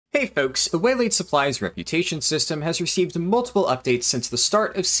Hey folks, the Waylaid Supplies Reputation system has received multiple updates since the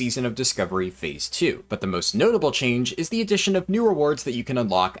start of Season of Discovery Phase 2, but the most notable change is the addition of new rewards that you can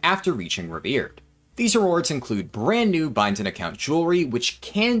unlock after reaching Revered. These rewards include brand new Bind an Account jewelry, which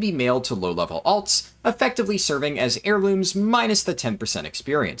can be mailed to low-level alts, effectively serving as heirlooms minus the 10%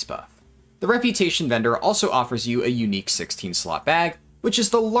 experience buff. The Reputation vendor also offers you a unique 16-slot bag, which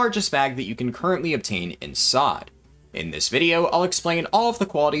is the largest bag that you can currently obtain in SOD. In this video, I'll explain all of the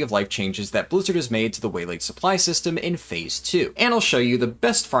quality of life changes that Blizzard has made to the Waylaid supply system in Phase 2, and I'll show you the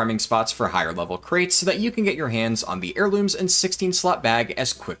best farming spots for higher level crates so that you can get your hands on the heirlooms and 16-slot bag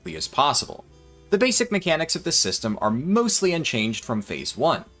as quickly as possible. The basic mechanics of this system are mostly unchanged from Phase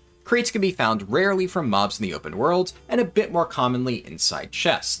 1. Crates can be found rarely from mobs in the open world, and a bit more commonly inside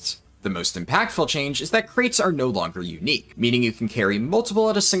chests. The most impactful change is that crates are no longer unique, meaning you can carry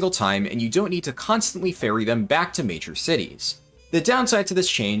multiple at a single time and you don't need to constantly ferry them back to major cities. The downside to this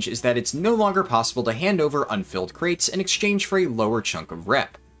change is that it's no longer possible to hand over unfilled crates in exchange for a lower chunk of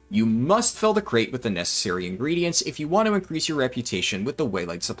rep. You must fill the crate with the necessary ingredients if you want to increase your reputation with the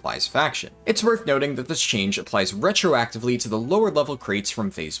Waylaid Supplies faction. It's worth noting that this change applies retroactively to the lower level crates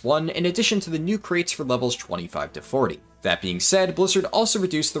from Phase 1 in addition to the new crates for levels 25 to 40. That being said, Blizzard also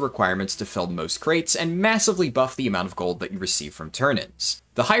reduced the requirements to fill most crates and massively buffed the amount of gold that you receive from turn-ins.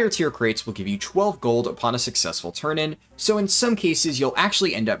 The higher tier crates will give you 12 gold upon a successful turn-in, so in some cases you'll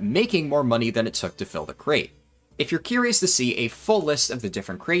actually end up making more money than it took to fill the crate. If you're curious to see a full list of the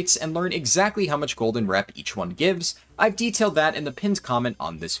different crates and learn exactly how much golden rep each one gives, I've detailed that in the pinned comment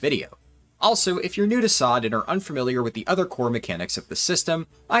on this video. Also, if you're new to SOD and are unfamiliar with the other core mechanics of the system,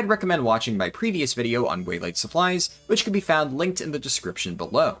 I'd recommend watching my previous video on Waylaid Supplies, which can be found linked in the description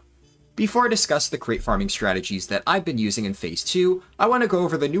below. Before I discuss the crate farming strategies that I've been using in Phase 2, I want to go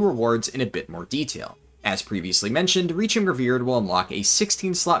over the new rewards in a bit more detail. As previously mentioned, reaching Revered will unlock a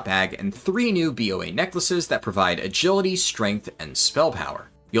 16-slot bag and 3 new BOA necklaces that provide agility, strength, and spell power.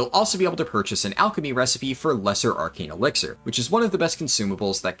 You'll also be able to purchase an alchemy recipe for Lesser Arcane Elixir, which is one of the best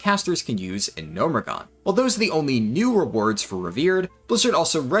consumables that casters can use in Gnomeregan. While those are the only new rewards for Revered, Blizzard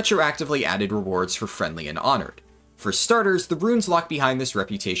also retroactively added rewards for Friendly and Honored. For starters, the runes locked behind this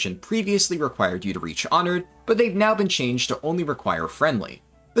reputation previously required you to reach Honored, but they've now been changed to only require Friendly.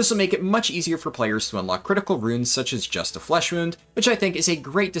 This will make it much easier for players to unlock critical runes such as Just a Flesh Wound, which I think is a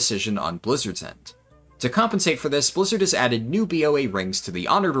great decision on Blizzard's end. To compensate for this, Blizzard has added new BOA rings to the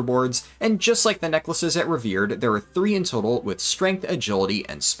Honored rewards, and just like the necklaces at Revered, there are 3 in total with Strength, Agility,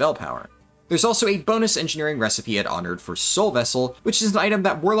 and Spell Power. There's also a bonus engineering recipe at Honored for Soul Vessel, which is an item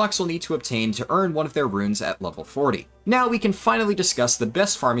that Warlocks will need to obtain to earn one of their runes at level 40. Now we can finally discuss the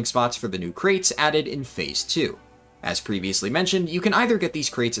best farming spots for the new crates added in Phase 2. As previously mentioned, you can either get these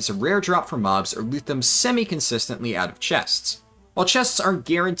crates as a rare drop from mobs or loot them semi-consistently out of chests. While chests aren't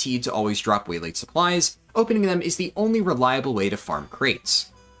guaranteed to always drop Waylaid supplies, opening them is the only reliable way to farm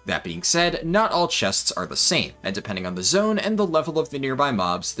crates. That being said, not all chests are the same, and depending on the zone and the level of the nearby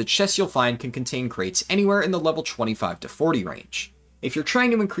mobs, the chests you'll find can contain crates anywhere in the level 25 to 40 range. If you're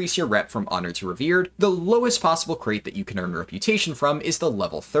trying to increase your rep from Honored to Revered, the lowest possible crate that you can earn reputation from is the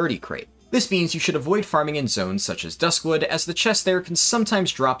level 30 crate. This means you should avoid farming in zones such as Duskwood, as the chests there can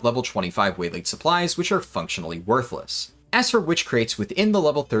sometimes drop level 25 Waylaid supplies, which are functionally worthless. As for which crates within the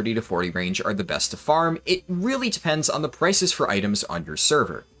level 30 to 40 range are the best to farm, it really depends on the prices for items on your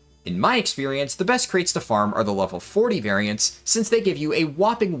server. In my experience, the best crates to farm are the level 40 variants, since they give you a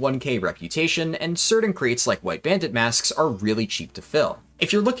whopping 1k reputation, and certain crates like White Bandit masks are really cheap to fill.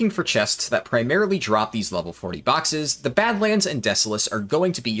 If you're looking for chests that primarily drop these level 40 boxes, the Badlands and Desolace are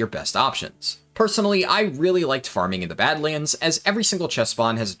going to be your best options. Personally, I really liked farming in the Badlands, as every single chest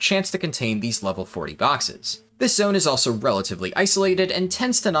spawn has a chance to contain these level 40 boxes. This zone is also relatively isolated and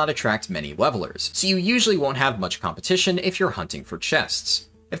tends to not attract many levelers, so you usually won't have much competition if you're hunting for chests.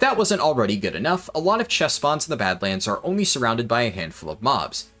 If that wasn't already good enough, a lot of chest spawns in the Badlands are only surrounded by a handful of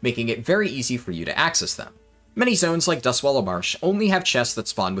mobs, making it very easy for you to access them. Many zones like Dustwallow Marsh only have chests that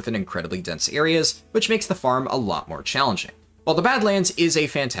spawn within incredibly dense areas, which makes the farm a lot more challenging. While the Badlands is a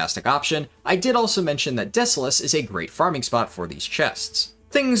fantastic option, I did also mention that Desolace is a great farming spot for these chests.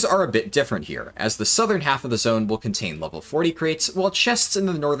 Things are a bit different here, as the southern half of the zone will contain level 40 crates, while chests in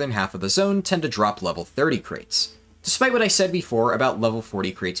the northern half of the zone tend to drop level 30 crates. Despite what I said before about level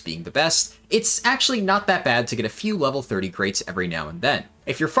 40 crates being the best, it's actually not that bad to get a few level 30 crates every now and then.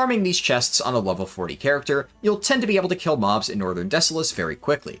 If you're farming these chests on a level 40 character, you'll tend to be able to kill mobs in Northern Desolace very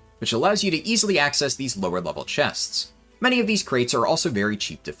quickly, which allows you to easily access these lower level chests. Many of these crates are also very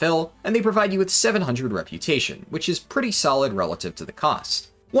cheap to fill, and they provide you with 700 reputation, which is pretty solid relative to the cost.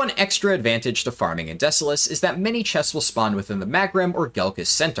 One extra advantage to farming in Desolace is that many chests will spawn within the Magrim or Gelkus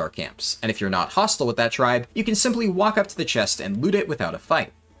Centaur camps, and if you're not hostile with that tribe, you can simply walk up to the chest and loot it without a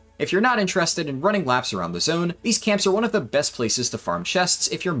fight. If you're not interested in running laps around the zone, these camps are one of the best places to farm chests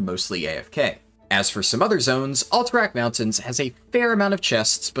if you're mostly AFK. As for some other zones, Alterac Mountains has a fair amount of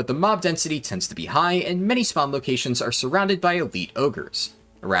chests, but the mob density tends to be high, and many spawn locations are surrounded by elite ogres.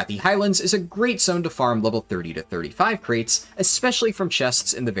 Arathi Highlands is a great zone to farm level 30 to 35 crates, especially from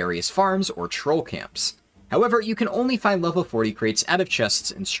chests in the various farms or troll camps. However, you can only find level 40 crates out of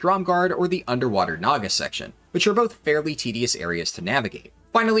chests in Stromgarde or the Underwater Naga section, which are both fairly tedious areas to navigate.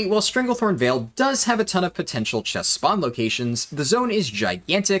 Finally, while Stranglethorn Vale does have a ton of potential chest spawn locations, the zone is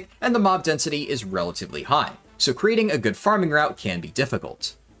gigantic and the mob density is relatively high, so creating a good farming route can be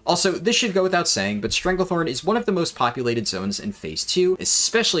difficult. Also, this should go without saying, but Stranglethorn is one of the most populated zones in Phase 2,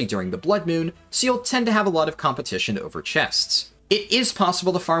 especially during the Blood Moon, so you'll tend to have a lot of competition over chests. It is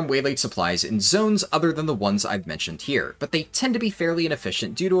possible to farm Waylaid supplies in zones other than the ones I've mentioned here, but they tend to be fairly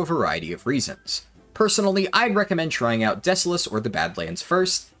inefficient due to a variety of reasons. Personally, I'd recommend trying out Desolace or the Badlands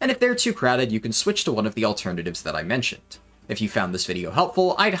first, and if they're too crowded, you can switch to one of the alternatives that I mentioned. If you found this video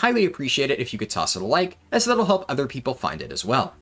helpful, I'd highly appreciate it if you could toss it a like, as that'll help other people find it as well.